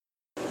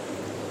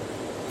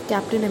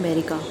Captain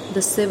America: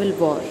 The Civil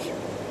War.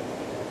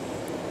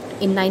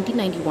 In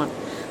 1991,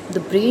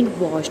 the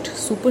brainwashed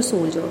super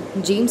soldier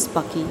James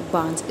Bucky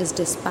Barnes is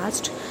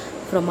dispatched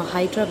from a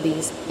Hydra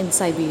base in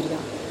Siberia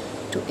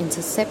to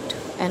intercept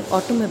an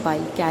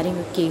automobile carrying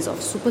a case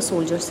of super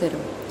soldier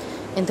serum.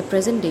 In the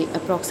present day,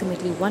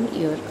 approximately 1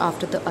 year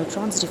after the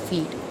Ultron's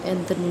defeat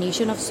in the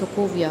nation of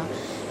Sokovia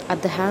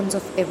at the hands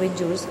of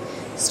Avengers,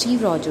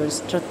 Steve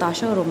Rogers,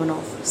 Natasha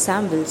Romanoff,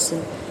 Sam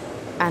Wilson,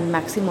 and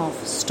Maximoff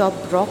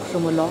stopped Brock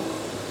Romulov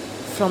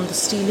from the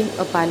stealing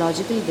a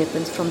biological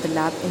weapons from the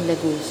lab in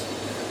Lagos.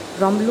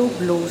 Romulo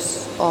blows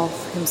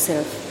off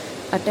himself,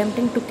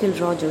 attempting to kill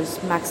Rogers.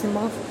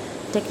 Maximoff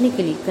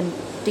technically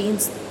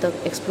contains the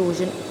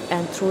explosion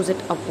and throws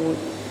it upward,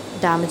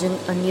 damaging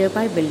a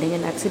nearby building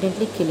and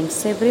accidentally killing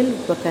several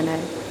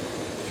Bacchanal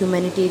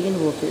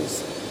humanitarian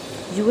workers.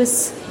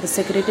 The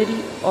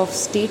Secretary of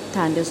State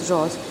Thaddeus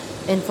Ross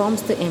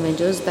informs the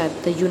Avengers that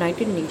the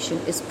United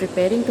Nations is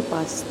preparing to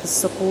pass the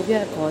Sokovia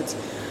Accords,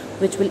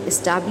 which will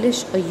establish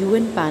a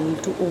UN panel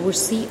to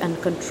oversee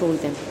and control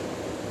them.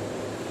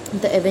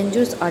 The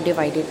Avengers are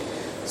divided.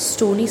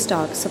 Tony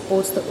Stark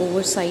supports the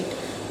oversight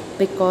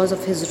because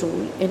of his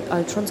role in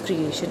Ultron's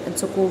creation and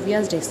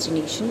Sokovia's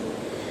destination,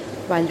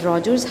 while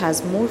Rogers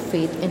has more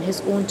faith in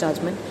his own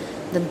judgment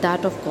than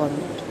that of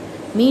government.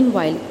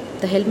 Meanwhile,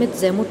 the helmet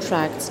Zemo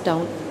tracks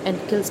down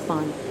and kills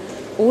Pan,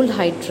 old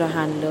Hydra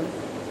handler,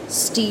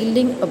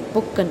 stealing a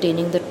book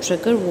containing the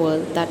trigger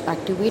word that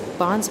activates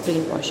Pan's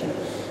brainwashing.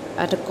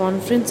 At a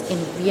conference in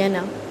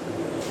Vienna,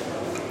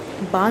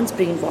 Barnes'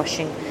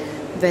 brainwashing,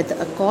 where the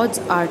Accords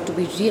are to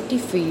be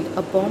ratified,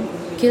 a bomb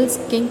kills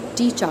King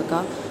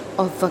T'Chaka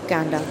of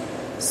Wakanda.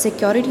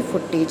 Security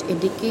footage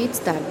indicates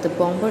that the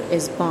bomber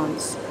is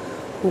Barnes,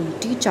 whom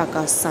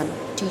T'Chaka's son,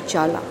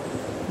 T'Challa,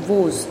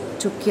 vows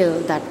to kill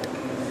that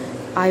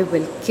I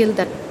will kill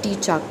that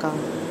T'Chaka.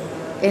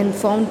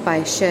 Informed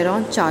by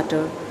Sharon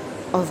Charter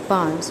of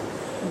Barnes'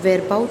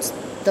 whereabouts,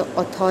 the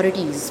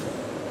authorities'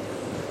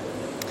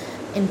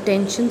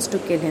 intentions to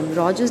kill him,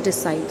 Rogers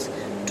decides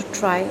to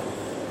try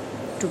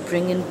to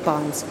bring in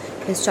Barnes,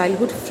 his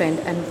childhood friend,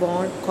 and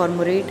warn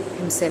Cormorant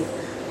himself.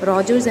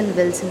 Rogers and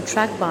Wilson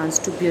track Barnes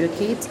to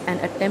barricades and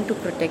attempt to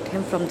protect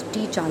him from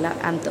T'Challa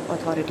and the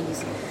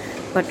authorities.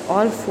 But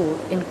all four,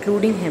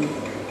 including him,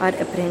 are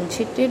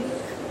apprehended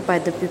by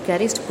the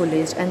Bucharest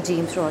police and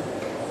James Rod,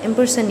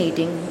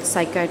 impersonating the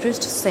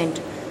psychiatrist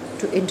sent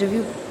to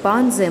interview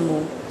Barnes.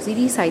 Zemo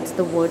recites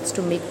the words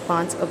to make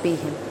Barnes obey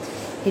him.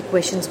 He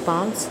questions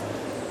Barnes,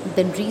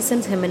 then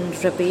resends him in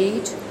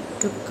rampage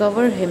to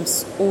cover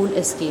his own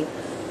escape.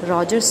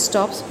 Rogers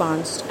stops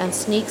Barnes and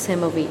sneaks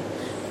him away.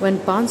 When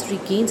Barnes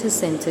regains his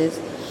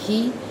senses,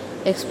 he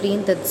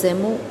explained that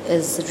Zemo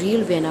is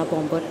real Vienna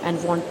bomber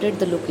and wanted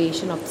the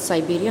location of the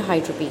Siberia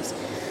Hydra base,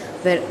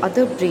 where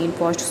other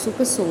brainwashed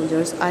super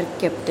soldiers are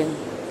kept in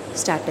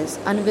status.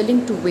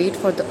 Unwilling to wait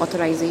for the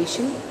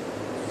authorization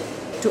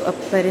to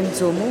apparent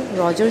Zomo,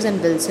 Rogers and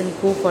Wilson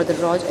go for the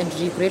Rog and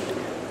recruit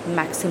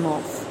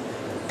Maximoff,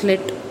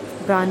 Clit,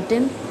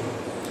 Branton,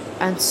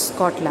 and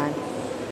Scotland.